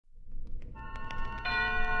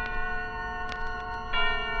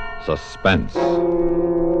Suspense.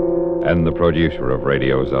 And the producer of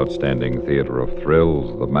radio's outstanding theater of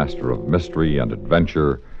thrills, the master of mystery and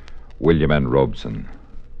adventure, William N. Robeson.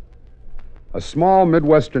 A small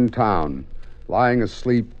Midwestern town lying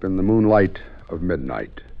asleep in the moonlight of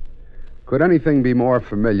midnight. Could anything be more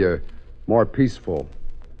familiar, more peaceful,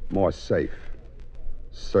 more safe?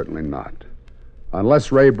 Certainly not.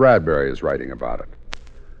 Unless Ray Bradbury is writing about it.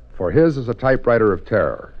 For his is a typewriter of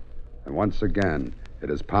terror. And once again, it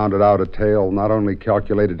has pounded out a tale not only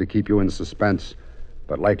calculated to keep you in suspense,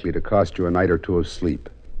 but likely to cost you a night or two of sleep.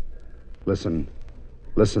 Listen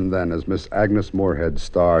then as Miss Agnes Moorehead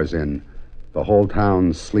stars in The Whole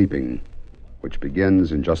Town's Sleeping, which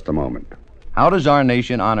begins in just a moment. How does our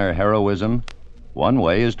nation honor heroism? One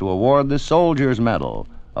way is to award the Soldier's Medal,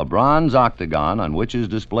 a bronze octagon on which is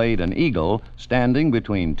displayed an eagle standing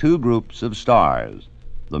between two groups of stars.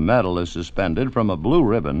 The medal is suspended from a blue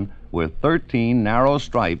ribbon with 13 narrow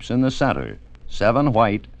stripes in the center, 7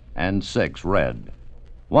 white and 6 red.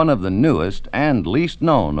 One of the newest and least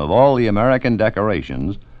known of all the American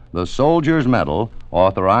decorations, the Soldier's Medal,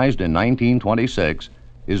 authorized in 1926,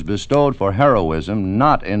 is bestowed for heroism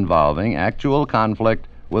not involving actual conflict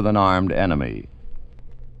with an armed enemy.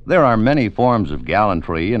 There are many forms of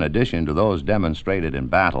gallantry in addition to those demonstrated in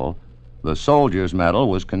battle. The Soldier's Medal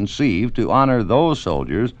was conceived to honor those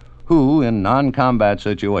soldiers who, in non-combat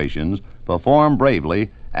situations, perform bravely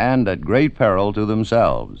and at great peril to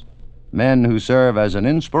themselves. Men who serve as an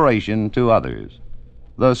inspiration to others.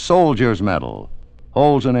 The Soldier's Medal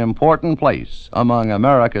holds an important place among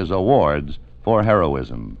America's awards for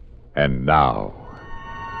heroism. And now,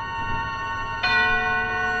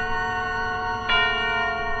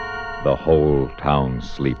 The Whole Town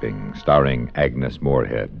Sleeping, starring Agnes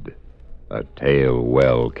Moorehead. A tale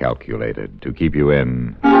well calculated to keep you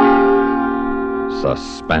in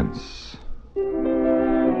suspense.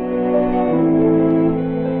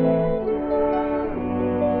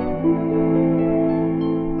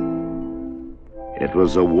 It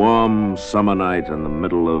was a warm summer night in the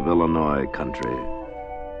middle of Illinois country.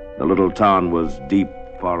 The little town was deep,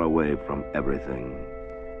 far away from everything,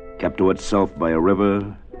 kept to itself by a river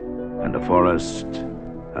and a forest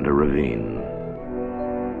and a ravine.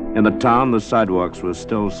 In the town, the sidewalks were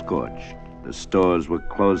still scorched. The stores were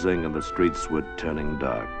closing and the streets were turning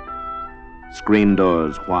dark. Screen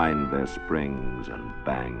doors whined their springs and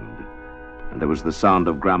banged, and there was the sound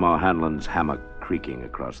of Grandma Hanlon's hammock creaking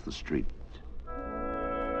across the street.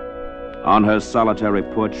 On her solitary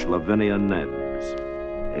porch, Lavinia Nebbs,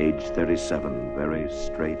 age 37, very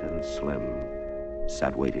straight and slim,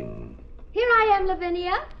 sat waiting. Here I am,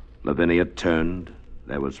 Lavinia. Lavinia turned.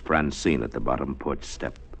 There was Francine at the bottom porch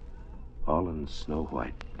step, all in snow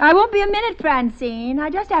white. I won't be a minute, Francine.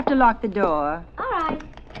 I just have to lock the door. All right.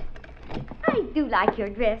 I do like your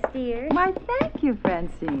dress, dear. Why, thank you,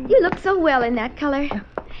 Francine. You look so well in that color.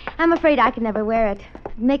 I'm afraid I can never wear it.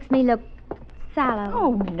 It makes me look sallow.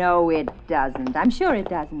 Oh, no, it doesn't. I'm sure it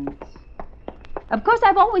doesn't. Of course,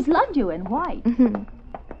 I've always loved you in white. Good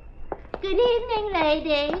evening,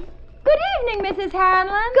 ladies. Good evening, Mrs.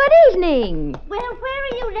 Hanlon. Good evening. Well, where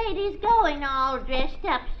are you ladies going all dressed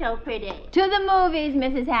up so pretty? To the movies,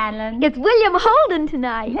 Mrs. Hanlon. It's William Holden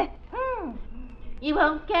tonight. You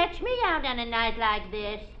won't catch me out on a night like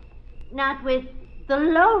this. Not with the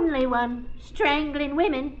lonely one strangling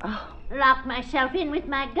women. Oh. Lock myself in with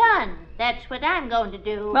my gun. That's what I'm going to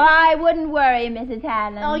do. Well, I wouldn't worry, Mrs.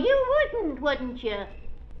 Hanlon. Oh, you wouldn't you?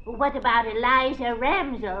 What about Eliza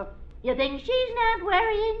Ramsell? You think she's not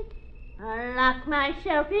worrying? I'll lock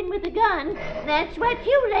myself in with a gun. That's what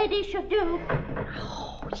you ladies should do.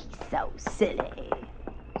 Oh, she's so silly.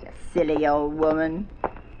 She's a silly old woman.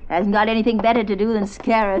 Hasn't got anything better to do than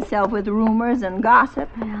scare herself with rumors and gossip.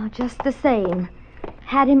 Well, just the same.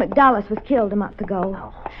 Hattie McDullis was killed a month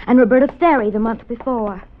ago. And Roberta Ferry the month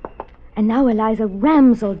before. And now Eliza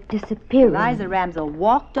Ramsell disappearing. Eliza Ramsell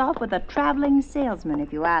walked off with a traveling salesman,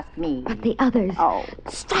 if you ask me. But the others... Oh.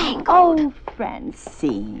 Strangled. Oh,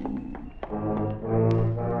 Francine.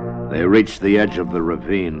 They reached the edge of the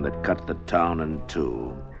ravine that cut the town in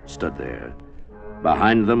two, stood there.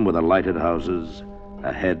 Behind them were the lighted houses,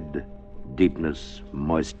 ahead, deepness,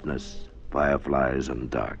 moistness, fireflies, and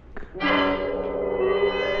dark.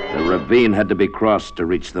 The ravine had to be crossed to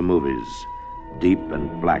reach the movies, deep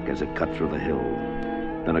and black as it cut through the hill.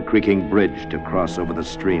 Then a creaking bridge to cross over the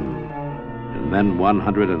stream, and then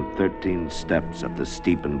 113 steps up the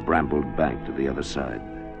steep and brambled bank to the other side.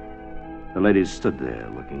 The ladies stood there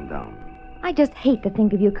looking down. I just hate to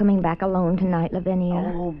think of you coming back alone tonight,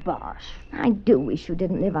 Lavinia. Oh, bosh. I do wish you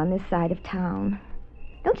didn't live on this side of town.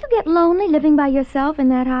 Don't you get lonely living by yourself in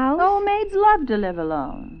that house? Oh, maids love to live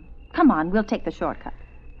alone. Come on, we'll take the shortcut.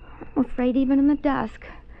 I'm afraid even in the dusk.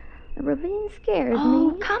 The ravine scares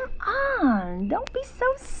Oh, me. come on. Don't be so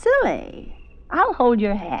silly. I'll hold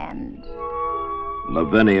your hand.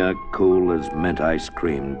 Lavinia, cool as mint ice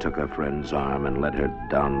cream, took her friend's arm and led her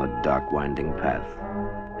down the dark, winding path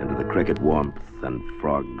into the cricket warmth and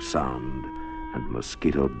frog sound and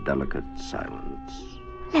mosquito-delicate silence.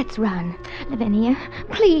 Let's run. Lavinia,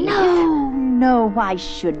 please. No, why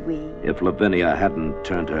should we? If Lavinia hadn't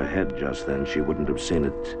turned her head just then, she wouldn't have seen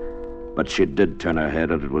it. But she did turn her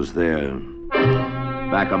head, and it was there.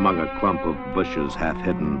 Back among a clump of bushes, half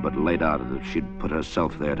hidden, but laid out as if she'd put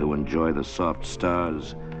herself there to enjoy the soft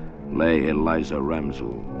stars, lay Eliza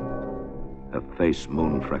Ramsell, her face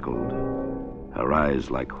moon-freckled, her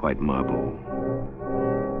eyes like white marble.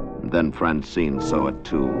 And then Francine saw it,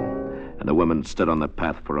 too, and the women stood on the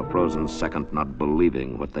path for a frozen second, not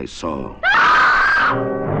believing what they saw.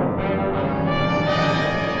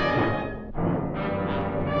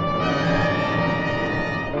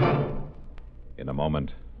 In a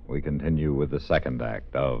moment, we continue with the second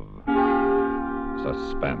act of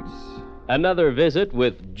Suspense. Another visit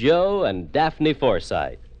with Joe and Daphne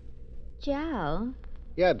Forsythe. Joe,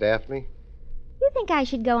 Yeah, Daphne. you think I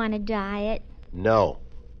should go on a diet? No.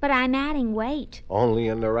 But I'm adding weight. Only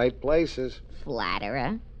in the right places.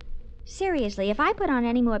 Flatterer. Seriously, if I put on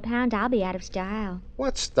any more pounds, I'll be out of style.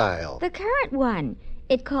 What style? The current one.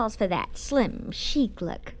 It calls for that slim, chic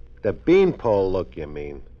look. The beanpole look, you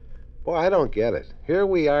mean. Boy, I don't get it. Here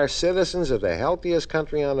we are, citizens of the healthiest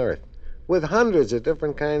country on earth, with hundreds of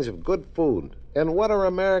different kinds of good food. And what are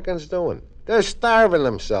Americans doing? They're starving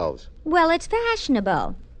themselves. Well, it's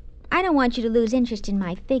fashionable. I don't want you to lose interest in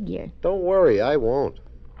my figure. Don't worry, I won't.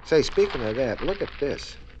 Say, speaking of that, look at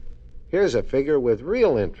this. Here's a figure with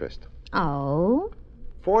real interest. Oh?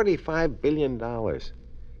 $45 billion.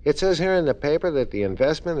 It says here in the paper that the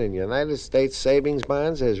investment in United States savings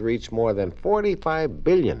bonds has reached more than $45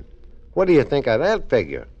 billion. What do you think of that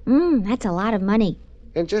figure? That's a lot of money.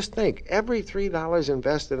 And just think, every $3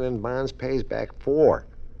 invested in bonds pays back $4.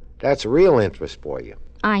 That's real interest for you.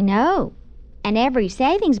 I know. And every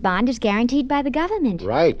savings bond is guaranteed by the government.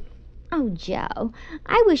 Right. Oh, Joe,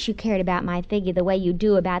 I wish you cared about my figure the way you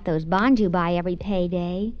do about those bonds you buy every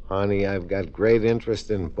payday. Honey, I've got great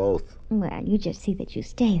interest in both. Well, you just see that you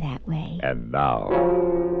stay that way. And now,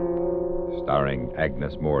 starring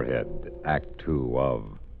Agnes Moorehead, Act 2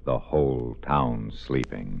 of The Whole Town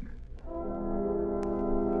Sleeping.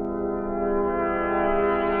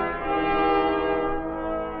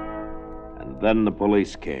 And then the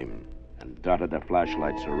police came and darted their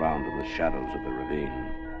flashlights around in the shadows of the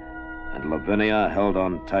ravine. And Lavinia held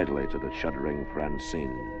on tightly to the shuddering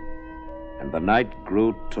Francine. And the night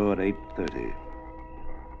grew toward 8:30.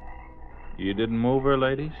 You didn't move her,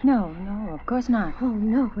 ladies? No, of course not. Oh,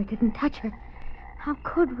 no, we didn't touch her. How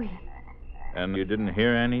could we? And you didn't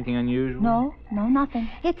hear anything unusual? No, nothing.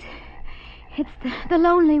 It's the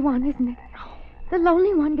lonely one, isn't it? The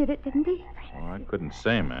lonely one did it, didn't he? Well, I couldn't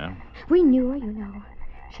say, ma'am. We knew her, you know.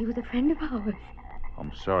 She was a friend of ours.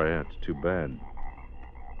 I'm sorry, that's too bad.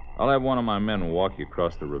 I'll have one of my men walk you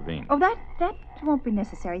across the ravine. Oh, that won't be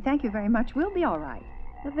necessary. Thank you very much. We'll be all right.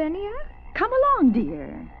 Lavinia? Come along,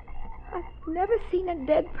 dear. I've never seen a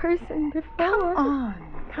dead person before.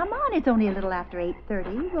 Come on. It's only a little after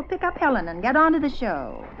 8:30. We'll pick up Helen and get on to the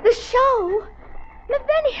show. The show?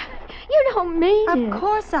 Lavinia, you don't mean it. Of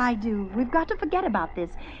course I do. We've got to forget about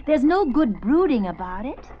this. There's no good brooding about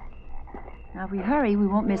it. Now, if we hurry, we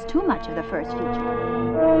won't miss too much of the first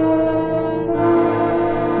feature.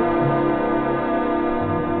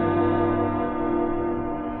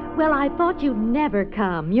 Well, I thought you'd never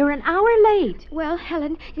come. You're an hour late. Well,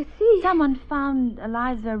 Helen, you see... Someone found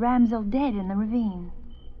Eliza Ramsell dead in the ravine.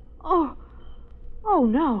 Oh,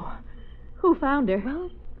 no. Who found her?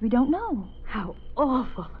 Well, we don't know. How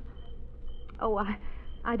awful. Oh,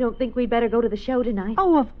 I don't think we'd better go to the show tonight.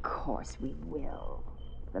 Oh, of course we will.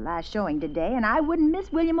 It's the last showing today, and I wouldn't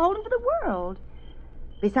miss William Holden for the world.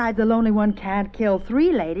 Besides, the lonely one can't kill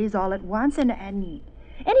 3 ladies all at once, and anyway,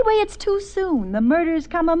 it's too soon. The murders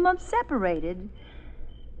come a month separated.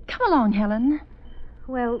 Come along, Helen.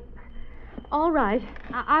 Well, all right.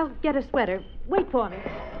 I'll get a sweater. Wait for me.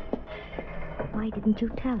 Why didn't you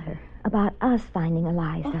tell her about us finding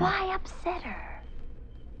Eliza? Well, why upset her?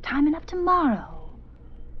 Time enough tomorrow.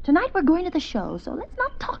 Tonight we're going to the show, so let's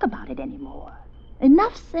not talk about it anymore.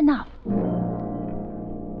 Enough's enough.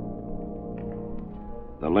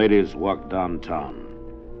 The ladies walked downtown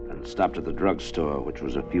and stopped at the drugstore, which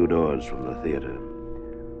was a few doors from the theater.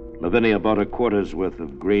 Lavinia bought a quarter's worth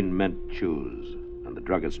of green mint chews, and the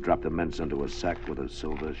druggist dropped the mints into a sack with a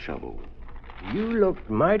silver shovel. You looked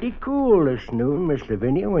mighty cool this noon, Miss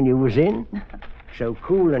Lavinia, when you was in. So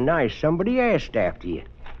cool and nice, somebody asked after you.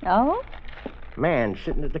 Oh? Man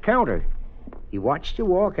sitting at the counter. He watched you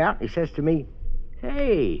walk out, and he says to me,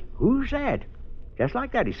 "Hey, who's that?" Just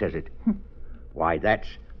like that, he says it. "Why, that's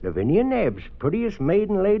Lavinia Nebbs, prettiest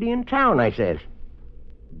maiden lady in town," I says.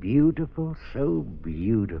 "Beautiful, so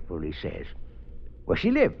beautiful," he says. Where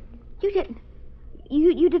she live? You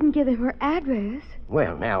didn't give him her address.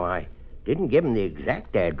 Well, now, I didn't give him the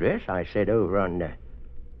exact address. I said over on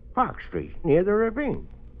Park Street, near the ravine.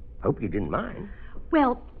 Hope you didn't mind.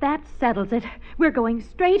 Well, that settles it. We're going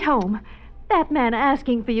straight home. That man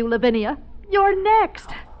asking for you, Lavinia. You're next.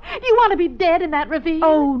 You want to be dead in that ravine?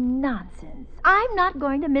 Oh, nonsense. I'm not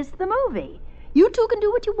going to miss the movie. You two can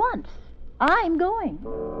do what you want. I'm going.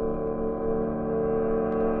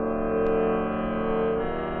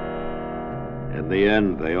 In the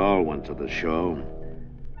end, they all went to the show.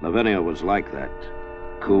 Lavinia was like that.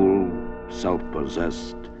 Cool,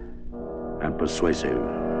 self-possessed, and persuasive.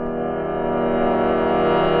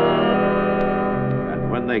 And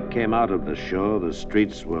when they came out of the show, the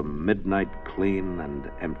streets were midnight clean and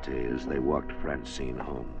empty as they walked Francine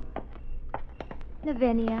home.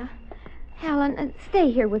 Lavinia, Helen, stay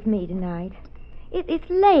here with me tonight. It's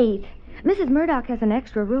late. Mrs. Murdoch has an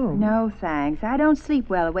extra room. No, thanks. I don't sleep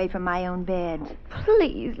well away from my own bed.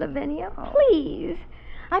 Please, Lavinia, please.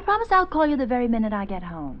 I promise I'll call you the very minute I get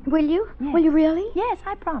home. Will you? Yes. Will you really? Yes,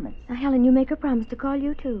 I promise. Now, Helen, you make a promise to call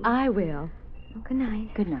you, too. I will. Oh, good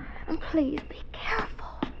night. Good night. And please, be careful.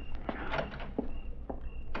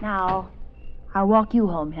 Now, I'll walk you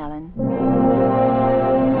home, Helen.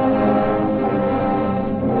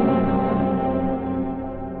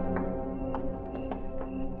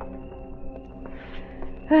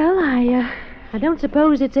 Well, I don't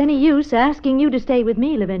suppose it's any use asking you to stay with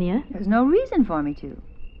me, Lavinia. There's no reason for me to.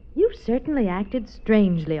 You've certainly acted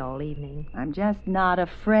strangely all evening. I'm just not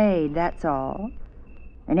afraid, that's all.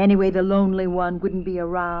 And anyway, the lonely one wouldn't be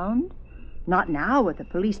around. Not now with the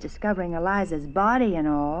police discovering Eliza's body and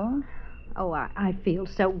all. Oh, I feel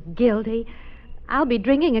so guilty. I'll be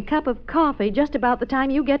drinking a cup of coffee just about the time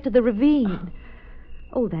you get to the ravine.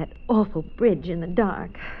 Oh, that awful bridge in the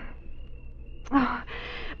dark. Oh,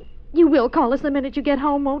 you will call us the minute you get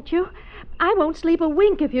home, won't you? I won't sleep a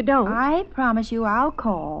wink if you don't. I promise you I'll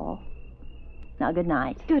call. Now, good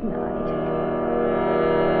night. Good night.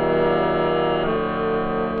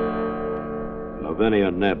 Lavinia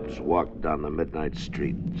Nebbs walked down the midnight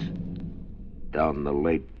street, down the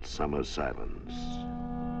late summer silence.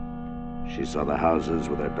 She saw the houses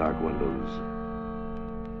with their dark windows,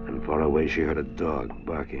 and far away she heard a dog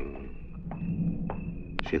barking.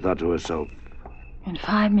 She thought to herself, In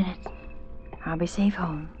 5 minutes, I'll be safe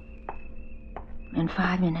home. In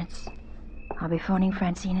 5 minutes, I'll be phoning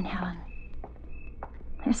Francine and Helen.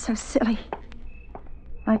 They're so silly.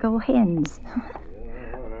 Like old hens.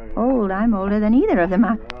 Old, I'm older than either of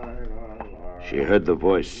them. She heard the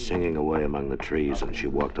voice singing away among the trees, and she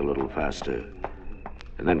walked a little faster.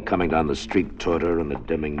 And then coming down the street toward her in the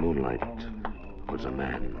dimming moonlight was a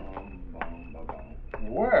man.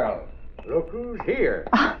 Well, look who's here.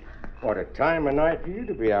 What a time of night for you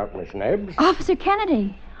to be out, Miss Nebbs. Officer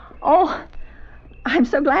Kennedy. Oh, I'm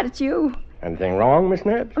so glad it's you. Anything wrong, Miss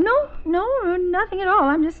Nebbs? No, nothing at all.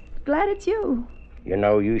 I'm just glad it's you. You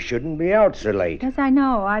know you shouldn't be out so late. Yes, I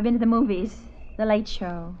know. I've been to the movies. The Late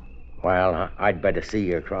Show. Well, I'd better see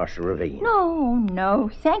you across the ravine. No.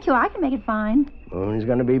 Thank you. I can make it fine. Moon's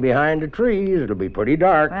going to be behind the trees. It'll be pretty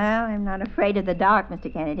dark. Well, I'm not afraid of the dark,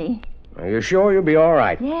 Mr. Kennedy. Are you sure you'll be all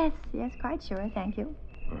right? Yes, quite sure. Thank you.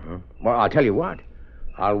 Uh-huh. Well, I'll tell you what.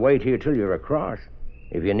 I'll wait here till you're across.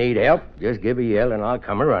 If you need help, just give a yell and I'll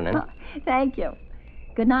come a-running. Oh, thank you.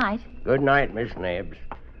 Good night. Good night, Miss Nebbs.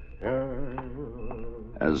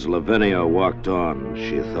 As Lavinia walked on,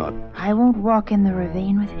 she thought, I won't walk in the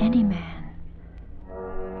ravine with any man.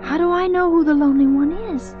 How do I know who the lonely one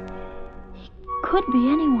is? He could be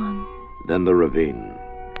anyone. Then the ravine.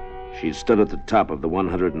 She stood at the top of the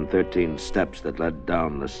 113 steps that led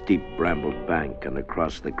down the steep brambled bank and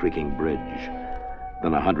across the creaking bridge.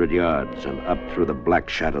 Then 100 yards and up through the black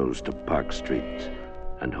shadows to Park Street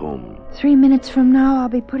and home. 3 minutes from now, I'll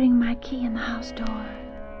be putting my key in the house door.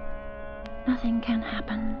 Nothing can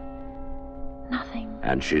happen. Nothing.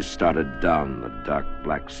 And she started down the dark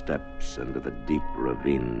black steps into the deep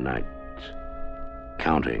ravine night,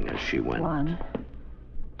 counting as she went. 1,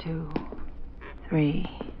 2, 3,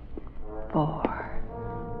 4,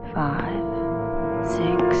 5,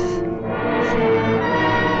 6, 7.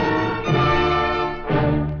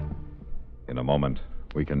 In a moment,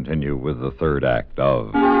 we continue with the third act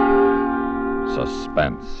of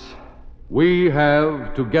Suspense. We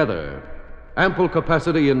have, together, ample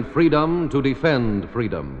capacity and freedom to defend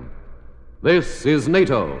freedom. This is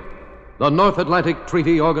NATO, the North Atlantic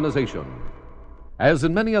Treaty Organization. As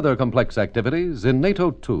in many other complex activities, in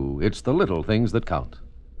NATO, too, it's the little things that count.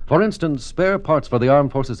 For instance, spare parts for the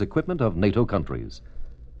armed forces equipment of NATO countries.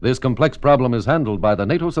 This complex problem is handled by the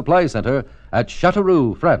NATO Supply Center at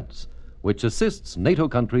Châteauroux, France, which assists NATO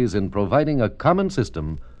countries in providing a common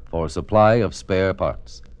system for supply of spare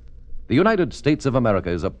parts. The United States of America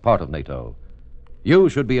is a part of NATO. You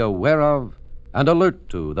should be aware of and alert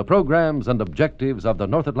to the programs and objectives of the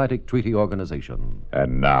North Atlantic Treaty Organization.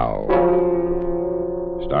 And now,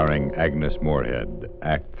 starring Agnes Moorehead,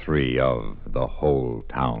 Act 3 of The Whole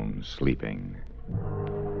Town Sleeping.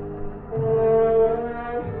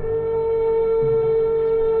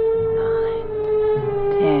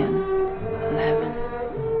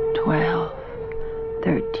 12,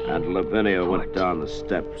 13. And Lavinia 14, went down the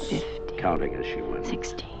steps, 15, counting as she went.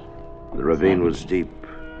 16. The ravine was deep,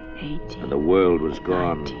 18. and the world was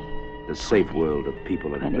gone. 19, The safe world of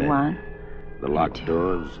people in 21. bed. The locked 22,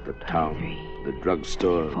 doors, the town, 23, the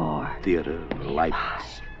drugstore, 24, theater, the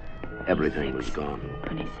lights. 25, Everything was 26, gone.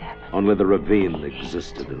 27. Only the ravine 28,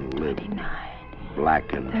 existed and lived, 29,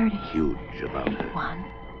 black and 30, huge about her. 31,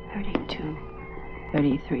 32,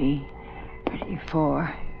 33,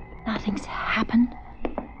 34. Nothing's happened,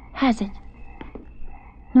 has it?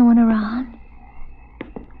 No one around?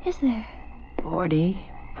 Is there? 40,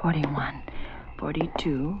 41,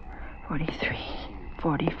 42, 43,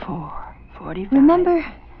 44, 45.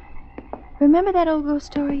 Remember that old ghost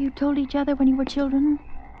story you told each other when you were children?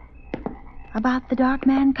 About the dark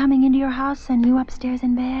man coming into your house and you upstairs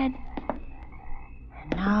in bed?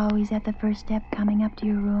 And now he's at the first step coming up to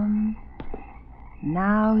your room.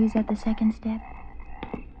 Now he's at the second step.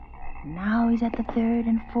 Now he's at the third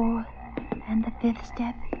and fourth and the fifth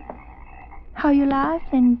step. How you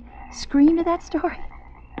laughed and screamed at that story.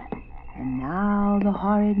 And now the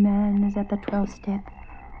horrid man is at the 12th step,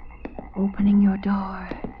 opening your door.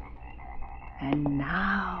 And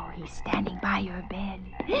now he's standing by your bed.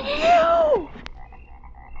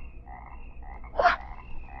 What?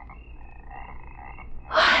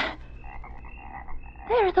 What?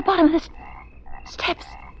 There at the bottom of the steps.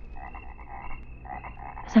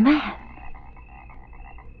 There's a man.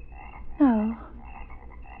 No.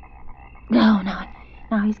 No,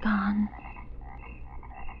 now he's gone.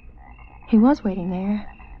 He was waiting there.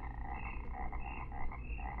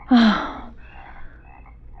 Oh.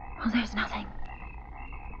 Well, there's nothing.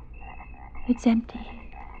 It's empty.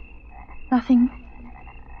 Nothing.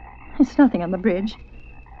 There's nothing on the bridge.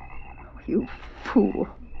 Oh, you fool.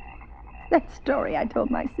 That story I told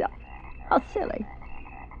myself. How silly.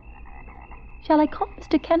 Shall I call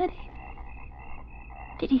Mr. Kennedy?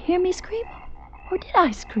 Did he hear me scream? Or did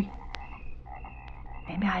I scream?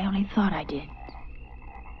 Maybe I only thought I did.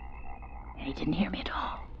 And he didn't hear me at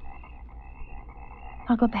all.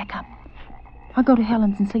 I'll go back up. I'll go to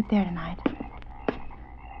Helen's and sleep there tonight.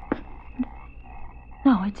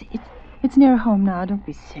 No, it's near home now. Don't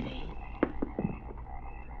be silly.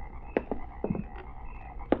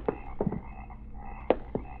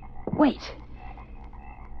 Wait.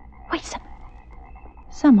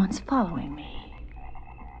 Someone's following me.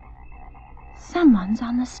 Someone's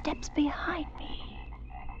on the steps behind me.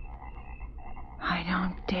 I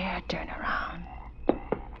don't dare turn around.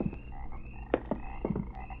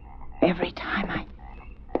 Every time I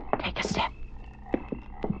take a step,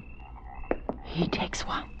 he takes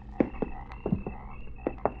one.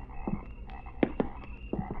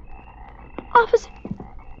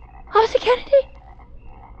 Officer Kennedy?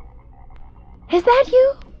 Is that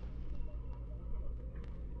you?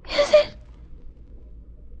 Is it?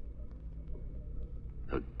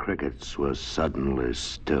 The crickets were suddenly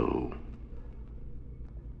still.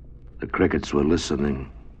 The crickets were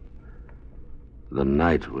listening. The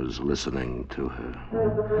night was listening to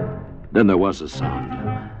her. Then there was a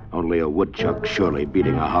sound. Only a woodchuck surely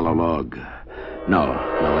beating a hollow log. No,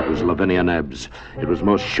 it was Lavinia Nebbs. It was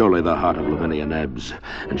most surely the heart of Lavinia Nebbs.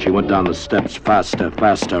 And she went down the steps faster,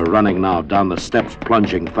 running now down the steps,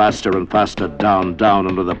 plunging faster and faster down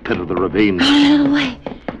into the pit of the ravine. Go a little way.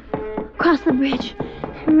 Cross the bridge.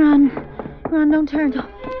 Run, don't turn.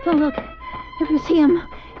 Don't look. If you see him,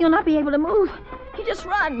 you'll not be able to move. You just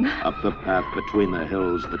run. Up the path between the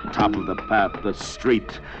hills, the top of the path, the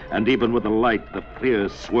street. And even with the light, the fear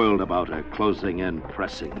swirled about her, closing in,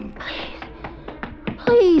 pressing.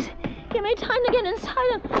 Please, give me time to get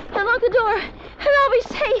inside and lock the door, and I'll be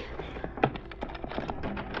safe.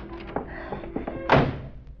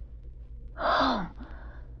 Home.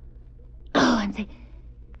 Oh,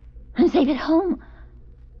 I'm safe at home.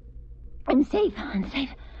 I'm safe. I'm safe.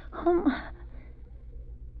 Home.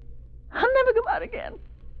 I'll never go out again.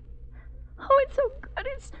 Oh, it's so good.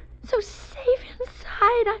 It's so safe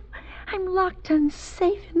inside. I'm locked and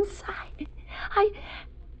safe inside.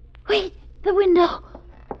 Wait, the window.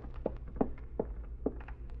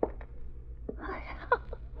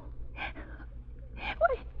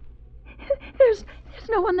 Wait, there's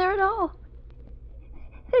no one there at all.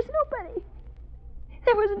 There's nobody.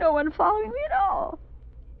 There was no one following me at all.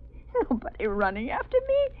 Nobody running after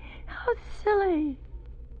me. How silly.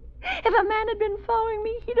 If a man had been following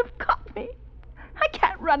me, he'd have caught me. I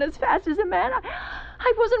can't run as fast as a man.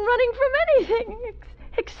 I wasn't running from anything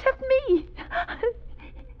except me.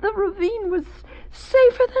 The ravine was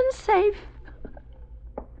safer than safe.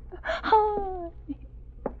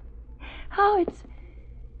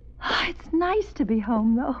 It's nice to be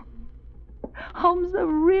home, though. Home's a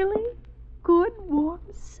really good, warm,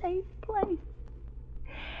 safe place.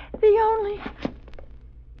 The only...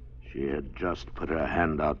 She had just put her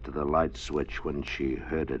hand out to the light switch when she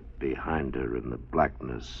heard it behind her in the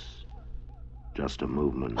blackness. Just a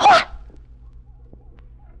movement.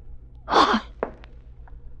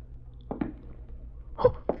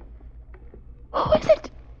 Who is it?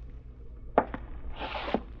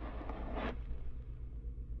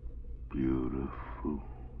 Beautiful.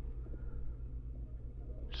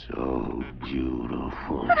 So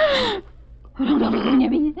beautiful. Don't come near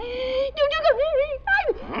me. Don't you come near me.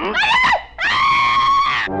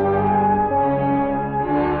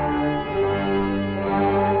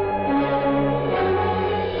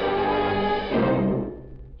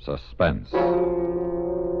 Suspense,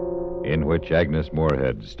 in which Agnes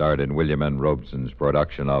Moorehead starred in William N. Robeson's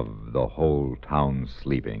production of The Whole Town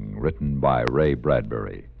Sleeping, written by Ray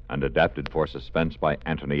Bradbury and adapted for suspense by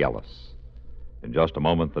Anthony Ellis. In just a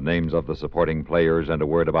moment, the names of the supporting players and a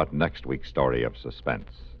word about next week's story of suspense.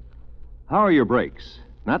 How are your brakes?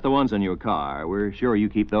 Not the ones on your car. We're sure you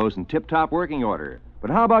keep those in tip-top working order. But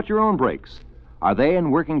how about your own brakes? Are they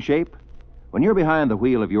in working shape? When you're behind the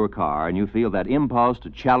wheel of your car and you feel that impulse to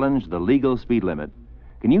challenge the legal speed limit,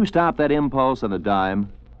 can you stop that impulse on a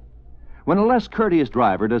dime? When a less courteous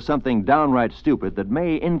driver does something downright stupid that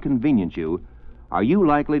may inconvenience you, are you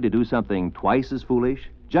likely to do something twice as foolish,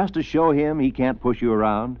 just to show him he can't push you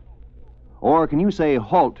around? Or can you say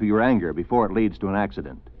halt to your anger before it leads to an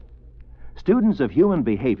accident? Students of human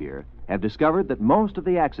behavior have discovered that most of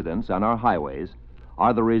the accidents on our highways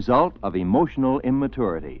are the result of emotional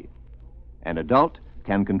immaturity. An adult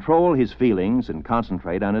can control his feelings and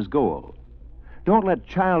concentrate on his goal. Don't let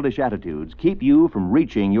childish attitudes keep you from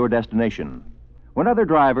reaching your destination. When other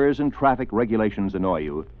drivers and traffic regulations annoy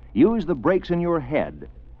you, use the brakes in your head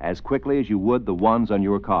as quickly as you would the ones on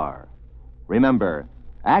your car. Remember,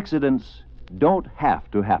 accidents don't have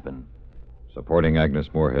to happen. Supporting Agnes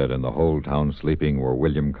Moorehead in The Whole Town Sleeping were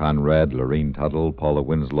William Conrad, Lorene Tuttle, Paula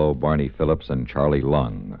Winslow, Barney Phillips, and Charlie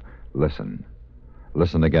Lung. Listen.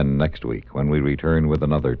 Listen again next week when we return with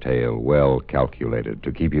another tale well calculated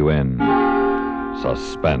to keep you in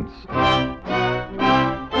suspense.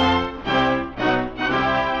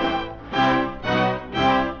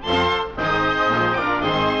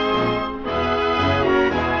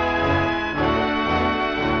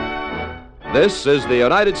 This is the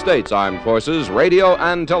United States Armed Forces Radio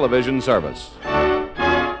and Television Service.